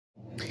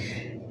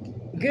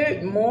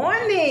Good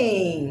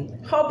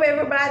morning. Hope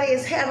everybody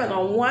is having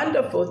a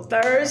wonderful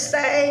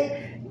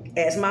Thursday.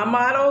 As my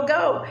motto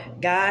go,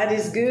 God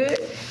is good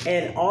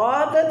and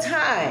all the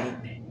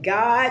time.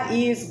 God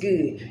is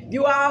good.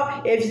 You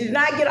all, if you did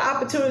not get an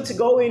opportunity to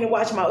go in and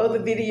watch my other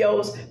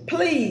videos,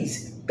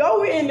 please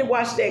go in and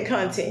watch that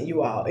content,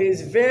 you all. It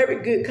is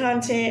very good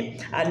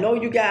content. I know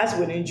you guys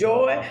would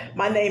enjoy.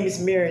 My name is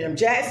Miriam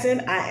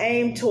Jackson. I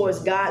aim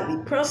towards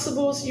godly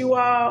principles, you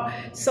all.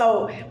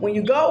 So when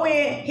you go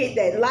in, hit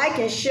that like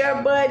and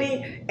share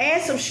button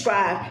and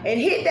subscribe and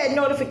hit that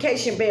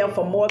notification bell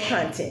for more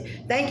content.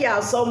 Thank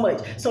y'all so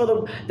much.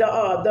 So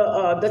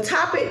the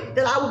topic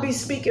that I will be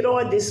speaking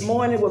on this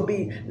morning will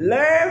be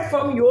learn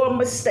from your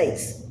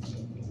mistakes.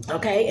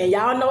 Okay, and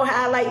y'all know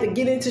how I like to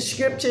get into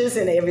scriptures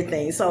and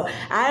everything. So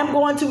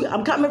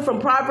I'm coming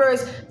from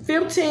Proverbs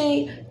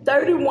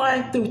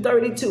 15:31 through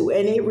 32,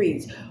 and it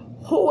reads,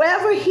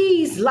 whoever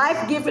heeds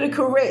life-giving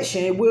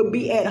correction will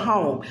be at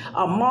home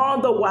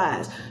among the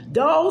wise.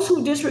 Those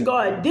who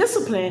disregard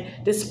discipline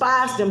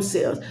despise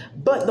themselves,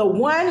 but the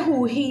one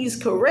who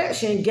heeds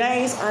correction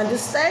gains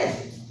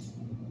understanding.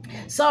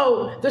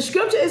 So the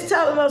scripture is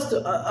telling us,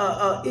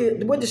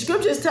 what the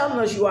scripture is telling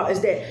us, you all, is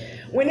that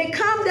when it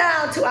comes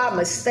down to our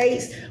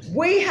mistakes,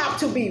 we have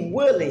to be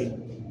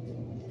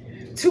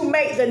willing to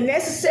make the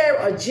necessary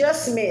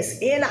adjustments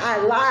in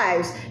our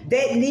lives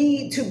that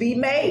need to be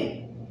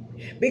made.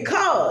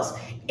 Because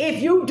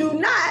if you do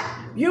not,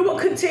 you will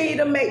continue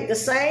to make the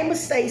same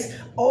mistakes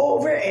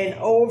over and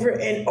over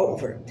and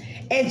over.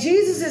 And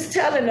Jesus is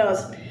telling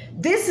us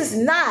this is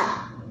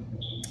not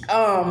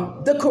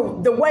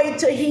the way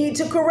to heed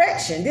to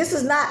correction. This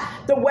is not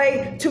the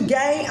way to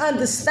gain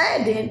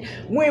understanding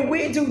when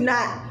we do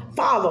not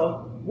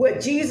follow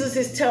what Jesus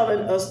is telling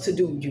us to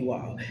do, you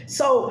all.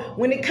 So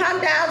when it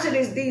comes down to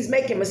these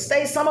making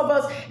mistakes, some of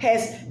us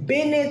has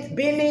been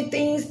in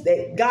things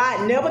that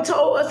God never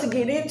told us to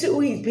get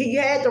into. He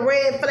had the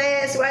red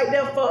flags right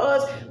there for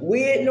us.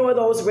 We ignore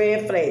those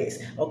red flags,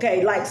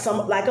 okay, like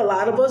a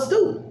lot of us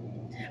do.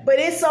 But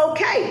it's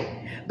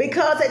okay,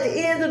 because at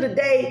the end of the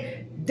day,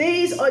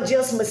 these are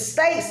just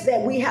mistakes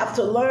that we have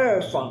to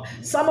learn from.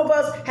 Some of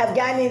us have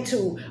gotten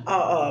into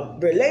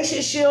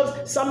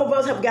relationships. Some of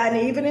us have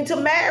gotten even into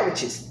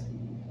marriages,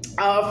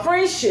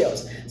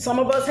 friendships. Some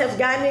of us have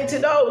gotten into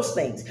those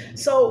things.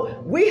 So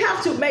we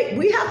have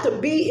to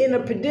be in a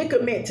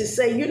predicament to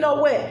say, you know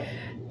what?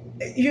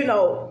 You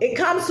know, it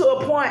comes to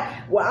a point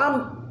where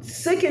I'm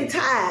sick and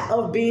tired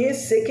of being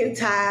sick and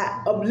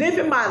tired of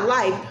living my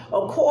life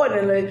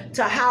accordingly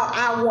to how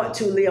I want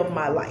to live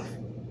my life.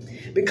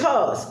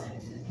 Because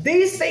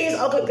these things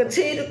are going to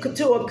continue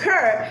to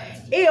occur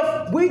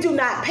if we do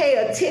not pay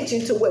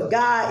attention to what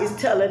God is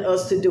telling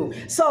us to do.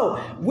 So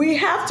we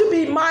have to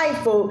be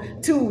mindful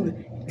to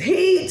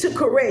heed to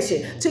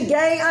correction, to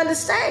gain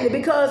understanding.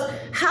 Because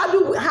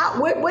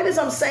what is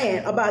I'm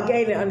saying about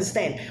gaining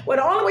understanding? Well,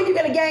 the only way you're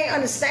going to gain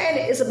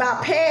understanding is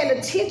about paying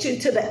attention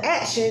to the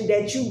action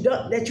that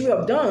you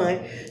have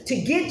done to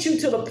get you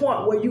to the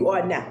point where you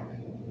are now.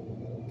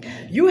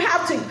 You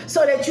have to,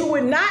 so that you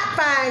would not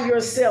find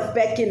yourself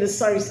back in a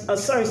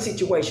certain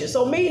situation.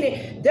 So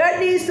meaning there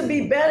needs to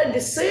be better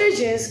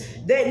decisions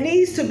that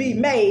needs to be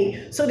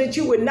made so that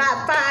you would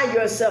not find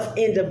yourself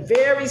in the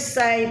very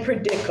same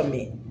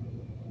predicament.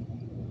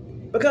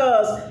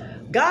 Because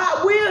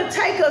God will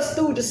take us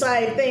through the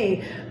same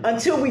thing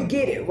until we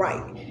get it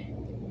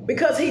right.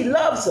 Because he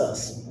loves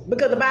us.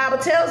 Because the Bible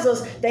tells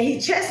us that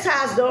he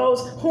chastises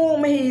those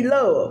whom he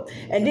loves.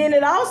 And then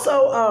it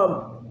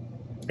also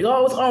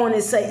goes on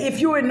and say, if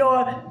you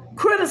ignore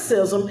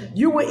criticism,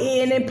 you will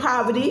end in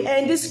poverty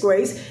and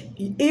disgrace.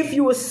 If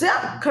you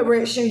accept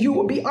correction, you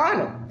will be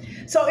honored.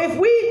 So if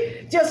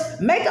we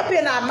just make up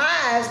in our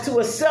minds to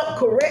accept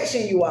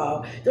correction, you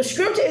all, the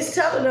scripture is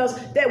telling us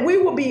that we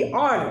will be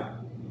honored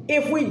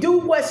if we do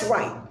what's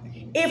right.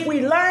 If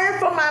we learn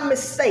from our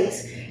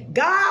mistakes,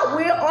 God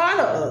will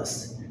honor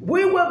us.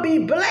 We will be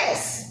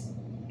blessed.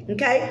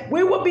 Okay?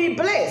 We will be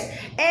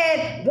blessed.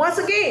 And once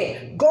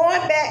again,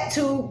 going back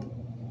to,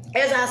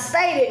 as I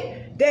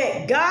stated,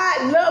 that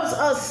God loves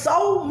us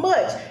so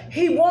much,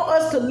 he wants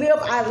us to live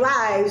our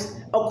lives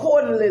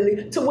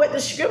accordingly to what the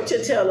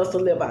scripture tells us to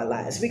live our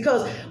lives.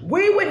 Because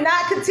we would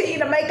not continue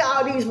to make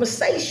all these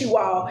mistakes, you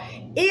all,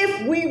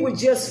 if we would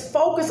just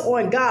focus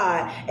on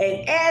God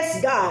and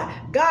ask God,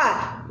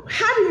 God,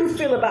 how do you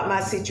feel about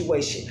my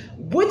situation?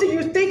 What do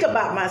you think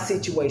about my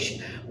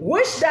situation?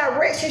 Which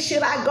direction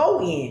should I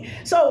go in?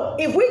 So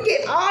if we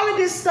get all of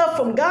this stuff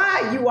from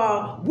God, you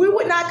all, we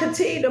would not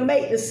continue to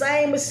make the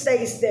same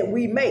mistakes that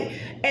we make.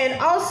 And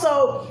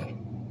also,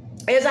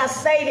 as I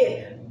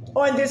stated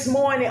on this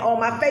morning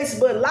on my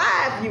Facebook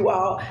Live, you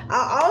all,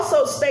 I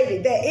also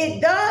stated that it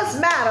does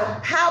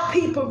matter how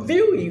people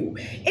view you.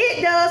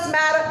 It does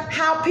matter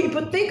how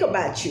people think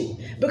about you.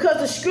 Because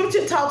the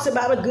scripture talks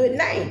about a good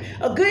name.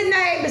 A good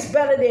name is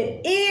better than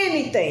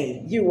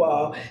anything, you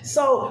all.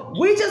 So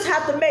we just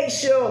have to make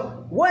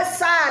sure what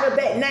side of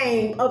that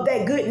name, of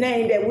that good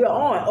name that we're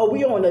on. Are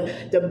we on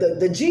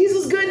the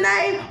Jesus good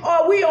name, or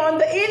are we on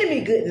the enemy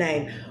good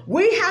name?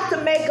 We have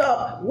to make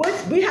up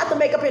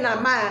in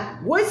our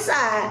mind what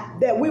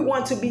side that we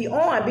want to be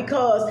on,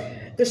 because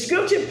the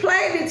scripture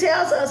plainly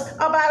tells us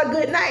about a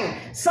good name.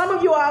 Some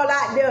of you all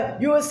out there,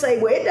 you will say,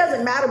 well, it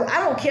doesn't matter. I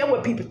don't care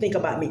what people think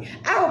about me.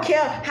 I don't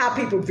care how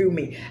people view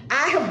me.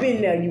 I have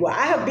been there, you are.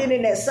 I have been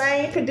in that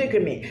same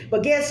predicament.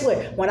 But guess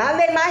what? When I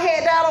lay my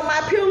head down on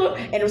my pillow,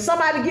 and if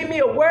somebody give me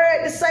a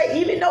word to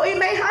say, even though it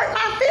may hurt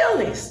my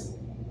feelings,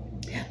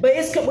 but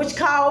it's what's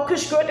called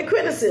constructive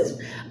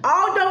criticism.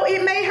 Although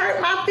it may hurt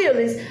my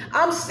feelings,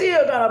 I'm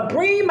still going to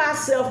bring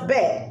myself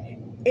back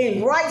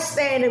in right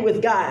standing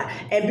with God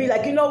and be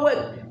like, you know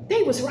what?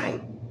 They was right.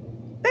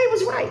 They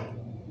was right.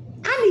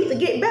 I need to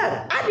get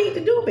better. I need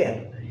to do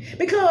better,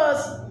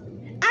 because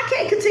I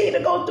can't continue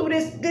to go through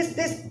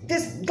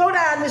go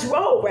down this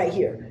road right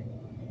here,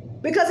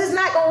 because it's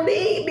not going to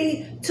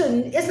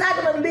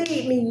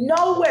lead me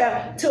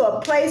nowhere to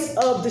a place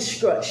of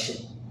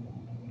destruction.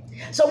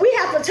 So we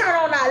have to turn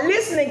on our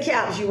listening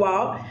caps, you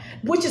all,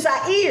 which is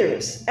our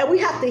ears, and we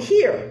have to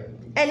hear.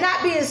 And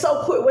not being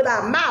so quick with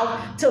our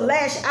mouth to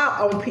lash out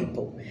on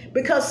people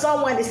because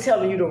someone is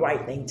telling you the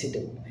right thing to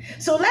do.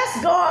 So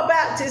let's go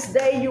about this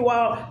day, you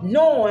all,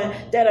 knowing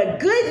that a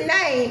good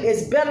name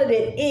is better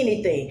than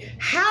anything.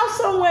 How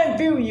someone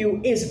view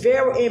you is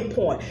very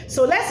important.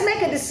 So let's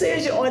make a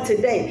decision on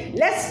today.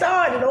 Let's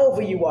start it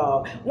over, you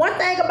all. One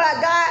thing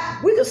about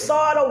God, we can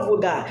start over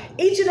with God.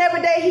 Each and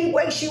every day he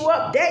wakes you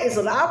up, that is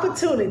an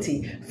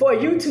opportunity for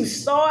you to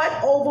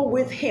start over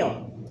with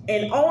him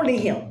and only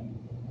him,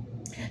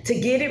 to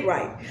get it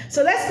right.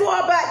 So let's go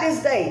about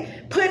this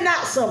day putting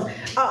out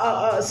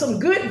some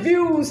good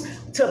views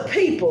to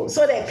people,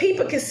 so that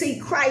people can see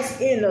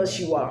Christ in us,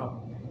 you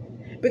all,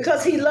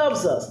 because he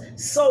loves us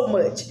so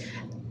much.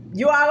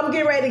 You all, I'm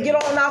getting ready to get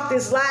on off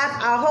this live.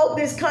 I hope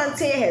this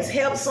content has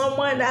helped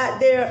someone out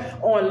there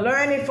on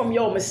learning from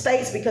your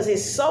mistakes, because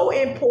it's so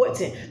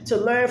important to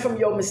learn from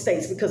your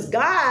mistakes, because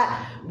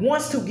God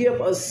wants to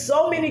give us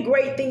so many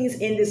great things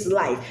in this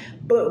life,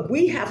 but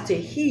we have to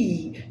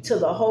heed to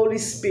the Holy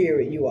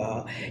Spirit, you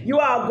all. You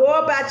all go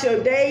about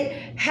your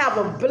day. Have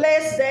a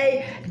blessed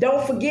day.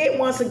 Don't forget,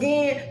 once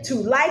again, to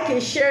like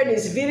and share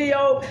this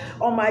video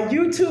on my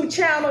YouTube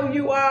channel,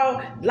 you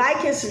all.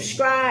 Like and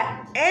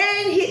subscribe,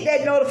 and hit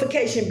that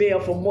notification bell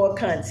for more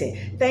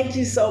content. Thank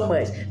you so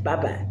much.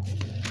 Bye-bye.